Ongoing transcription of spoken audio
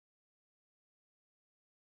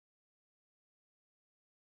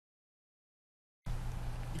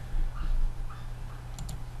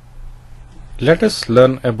Let us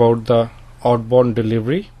learn about the outbound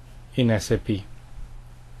delivery in SAP.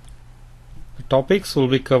 The topics we'll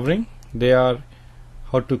be covering, they are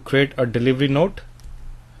how to create a delivery note,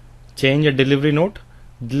 change a delivery note.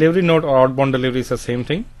 Delivery note or outbound delivery is the same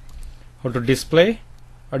thing. How to display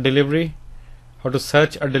a delivery, how to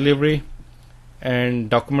search a delivery, and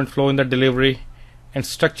document flow in the delivery, and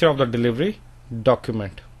structure of the delivery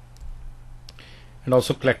document, and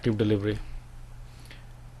also collective delivery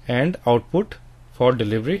and output for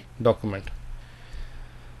delivery document.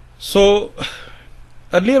 So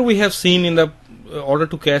earlier we have seen in the order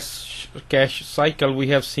to cash cycle, we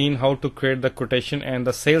have seen how to create the quotation and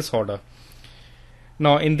the sales order.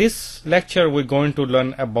 Now in this lecture we're going to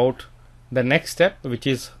learn about the next step, which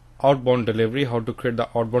is outbound delivery, how to create the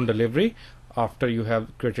outbound delivery after you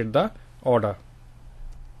have created the order.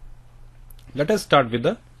 Let us start with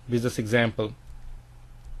the business example.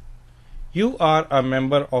 You are a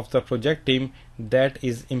member of the project team that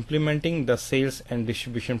is implementing the sales and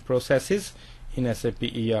distribution processes in SAP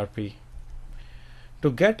ERP. To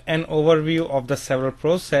get an overview of the several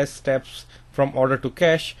process steps from order to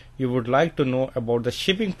cash, you would like to know about the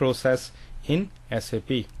shipping process in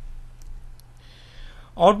SAP.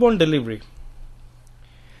 Outbound delivery.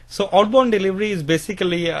 So outbound delivery is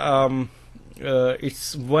basically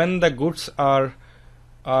it's when the goods are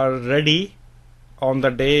ready on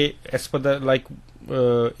the day, as per the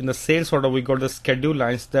in the sales order we got the schedule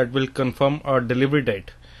lines that will confirm our delivery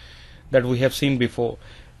date that we have seen before.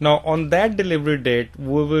 Now on that delivery date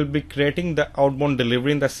we will be creating the outbound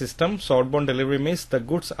delivery in the system. So outbound delivery means the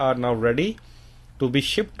goods are now ready to be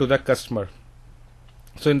shipped to the customer.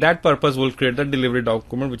 So in that purpose we'll create the delivery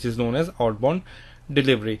document, which is known as outbound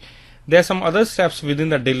delivery. There are some other steps within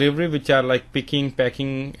the delivery which are like picking,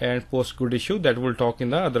 packing, and post good issue that we'll talk in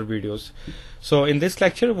the other videos. So in this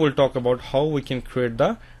lecture we'll talk about how we can create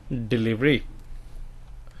the delivery.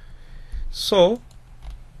 So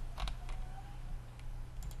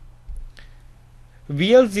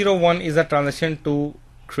VL01 is a transaction to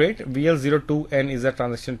create, VL02N is a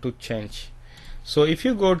transaction to change. So if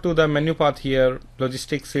you go to the menu path here,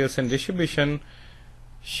 logistics, sales and distribution,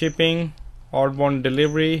 shipping, outbound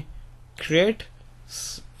delivery, create,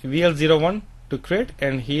 VL01 to create,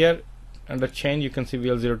 and here under change you can see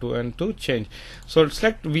VL02N to change. So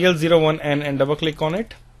select VL01N and double click on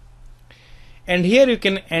it, and here you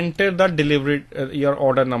can enter the delivery your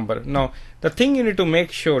order number. Now the thing you need to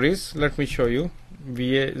make sure is, let me show you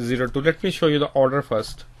VA02. Let me show you the order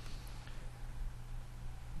first.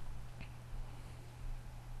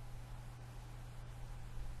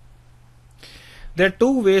 There are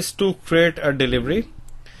two ways to create a delivery.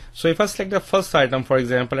 So if I select the first item, for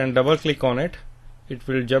example, and double click on it, it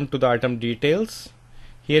will jump to the item details.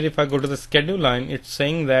 Here if I go to the schedule line, it's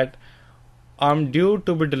saying that I'm due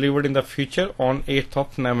to be delivered in the future on 8th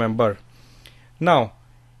of November. Now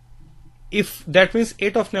if that means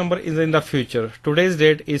 8th of November is in the future, today's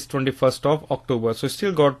date is 21st of October, so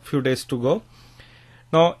still got few days to go.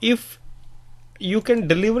 Now if you can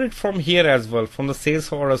deliver it from here as well, from the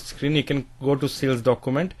sales order screen, you can go to sales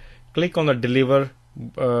document, click on the deliver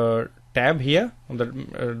tab here on the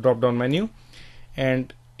drop down menu,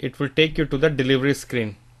 and it will take you to the delivery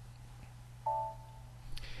screen.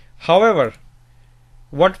 However,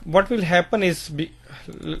 what will happen is,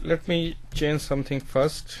 let me change something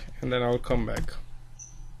first and then I'll come back.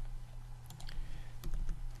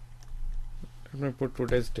 Let me put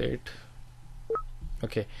today's date.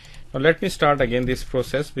 Okay, now let me start again this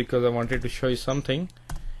process because I wanted to show you something.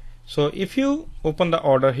 So if you open the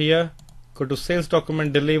order here, go to sales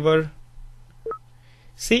document, deliver,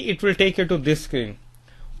 see it will take you to this screen.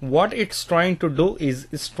 What it's trying to do is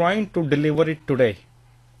it's trying to deliver it today.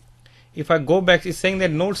 If I go back, it's saying that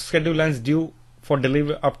no schedule lines due for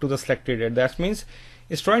delivery up to the selected date. That means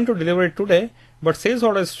it's trying to deliver it today, but sales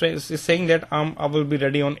order is saying that I will be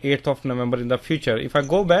ready on 8th of November in the future. If I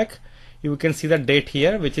go back, you can see the date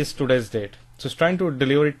here, which is today's date. So it's trying to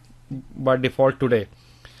deliver it by default today,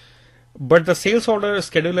 but the sales order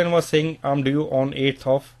schedule line was saying I'm due on 8th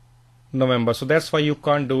of November. So that's why you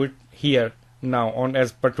can't do it here now on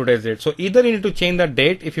as per today's date. So either you need to change the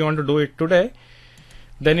date if you want to do it today,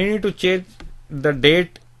 then you need to change the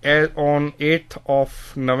date as on 8th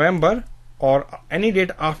of November or any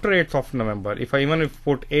date after 8th of November. If I even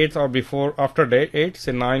put 8th or before, after date 8,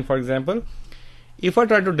 say 9 for example, if I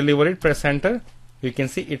try to deliver it, press enter, you can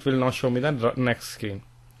see it will now show me the next screen.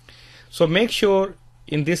 So make sure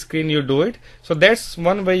in this screen you do it. So that's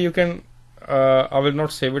one way you can I will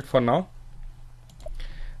not save it for now.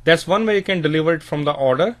 That's one way you can deliver it from the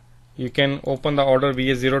order. You can open the order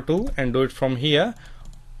VA02 and do it from here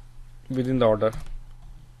within the order.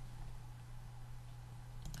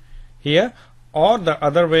 here, or the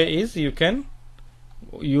other way is you can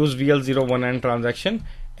use VL01N transaction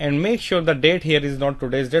and make sure the date here is not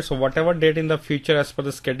today's date. So whatever date in the future as per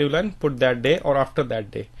the schedule line, put that day or after that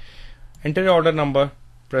day. Enter your order number,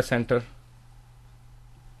 press enter.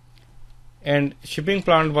 And shipping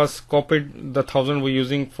plant was copied, the 1000 we're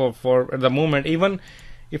using for at the moment. Even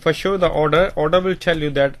if I show the order will tell you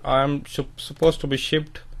that I am supposed to be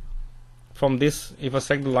shipped from this. If I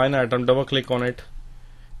select the line item, double click on it,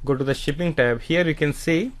 go to the shipping tab. Here you can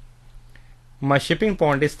see my shipping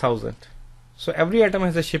point is 1000. So every item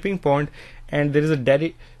has a shipping point, and there is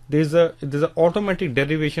a automatic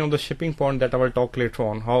derivation of the shipping point that I will talk later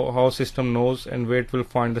on, how system knows and where it will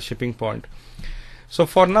find the shipping point. So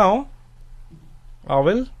for now I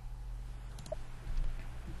will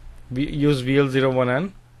use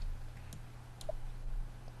VL01N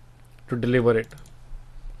to deliver it.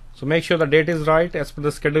 So make sure the date is right as per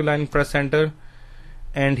the schedule line, press enter,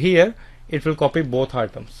 and here it will copy both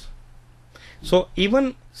items. So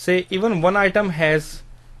even one item has,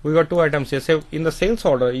 we got two items here. Say in the sales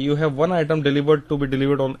order you have one item delivered to be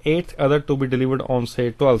delivered on 8th, other to be delivered on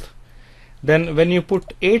say 12th. Then when you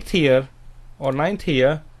put 8th here or 9th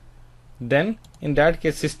here, then in that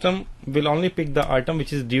case system will only pick the item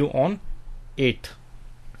which is due on 8th.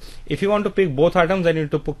 If you want to pick both items, then you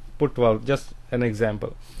need to put 12, just an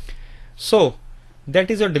example. So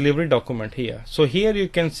that is your delivery document here. So here you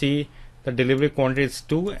can see the delivery quantity is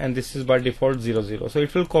 2 and this is by default 00. So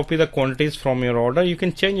it will copy the quantities from your order. You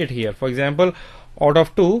can change it here. For example, out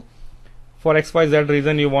of 2, for XYZ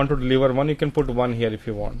reason you want to deliver 1, you can put 1 here if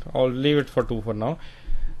you want. I'll leave it for 2 for now.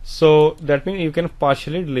 So that means you can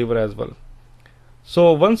partially deliver as well.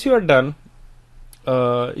 So once you are done,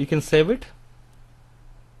 you can save it.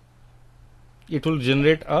 It will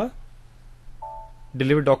generate a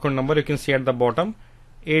delivery document number. You can see at the bottom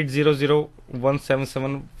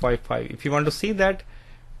 800177755. If you want to see that,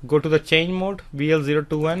 go to the change mode,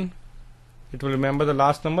 VL02N. It will remember the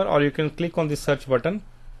last number, or you can click on the search button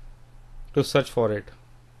to search for it.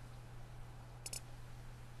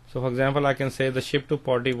 So for example, I can say the ship to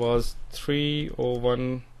party was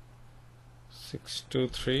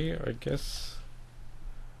 301623, I guess.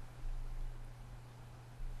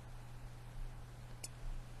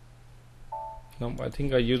 No, I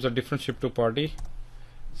think I used a different ship to party.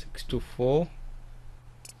 624.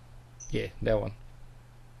 Yeah, that one.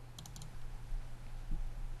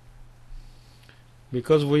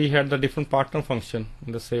 Because we had the different partner function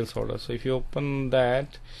in the sales order. So if you open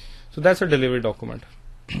that, so that's a delivery document.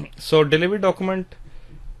 So delivery document,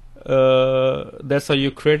 that's how you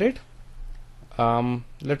create it.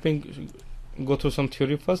 Let me go through some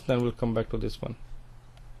theory first, then we'll come back to this one.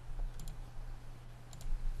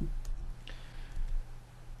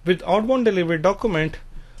 With outbound delivery document,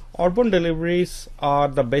 outbound deliveries are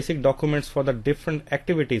the basic documents for the different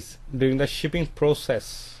activities during the shipping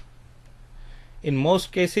process. In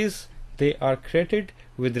most cases, they are created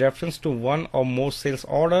with reference to one or more sales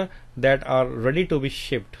order that are ready to be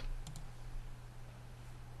shipped.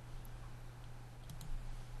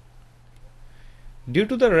 Due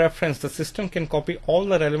to the reference, the system can copy all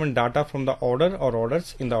the relevant data from the order or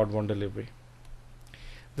orders in the outbound delivery.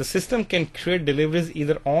 The system can create deliveries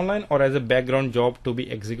either online or as a background job to be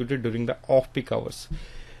executed during the off-peak hours.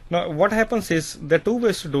 Now what happens is, there are two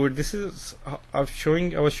ways to do it. This is I was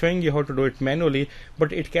showing you how to do it manually,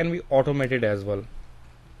 but it can be automated as well.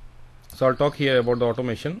 So I'll talk here about the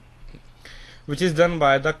automation, which is done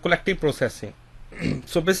by the collective processing.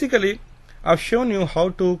 So basically I've shown you how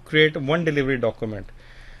to create one delivery document,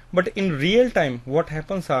 but in real time what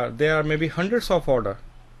happens are, there are maybe hundreds of orders.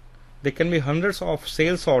 There can be hundreds of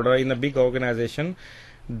sales order in a big organization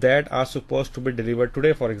that are supposed to be delivered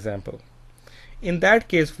today, for example. In that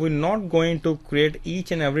case, we're not going to create each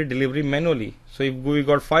and every delivery manually. So if we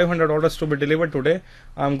got 500 orders to be delivered today,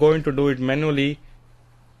 I'm going to do it manually.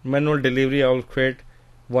 Manual delivery I will create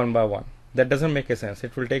one by one. That doesn't make a sense.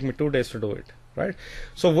 It will take me 2 days to do it, right?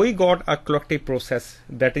 So we got a collective process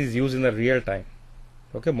that is used in the real time.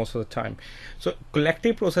 Okay, most of the time. So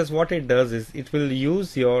collective process, what it does is it will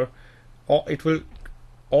use your it will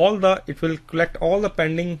collect all the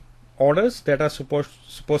pending orders that are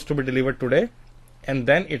supposed to be delivered today, and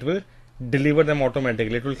then it will deliver them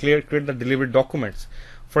automatically. It will create the delivery documents.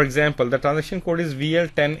 For example, the transaction code is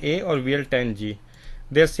VL10A or VL10G.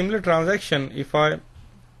 They are similar transaction. If I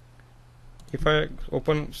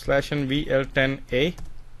open /n VL10A,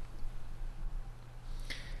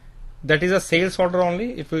 that is a sales order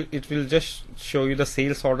only. It will just show you the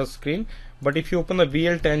sales order screen. But if you open the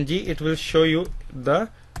VL10G, it will show you the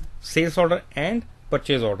sales order and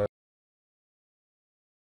purchase order.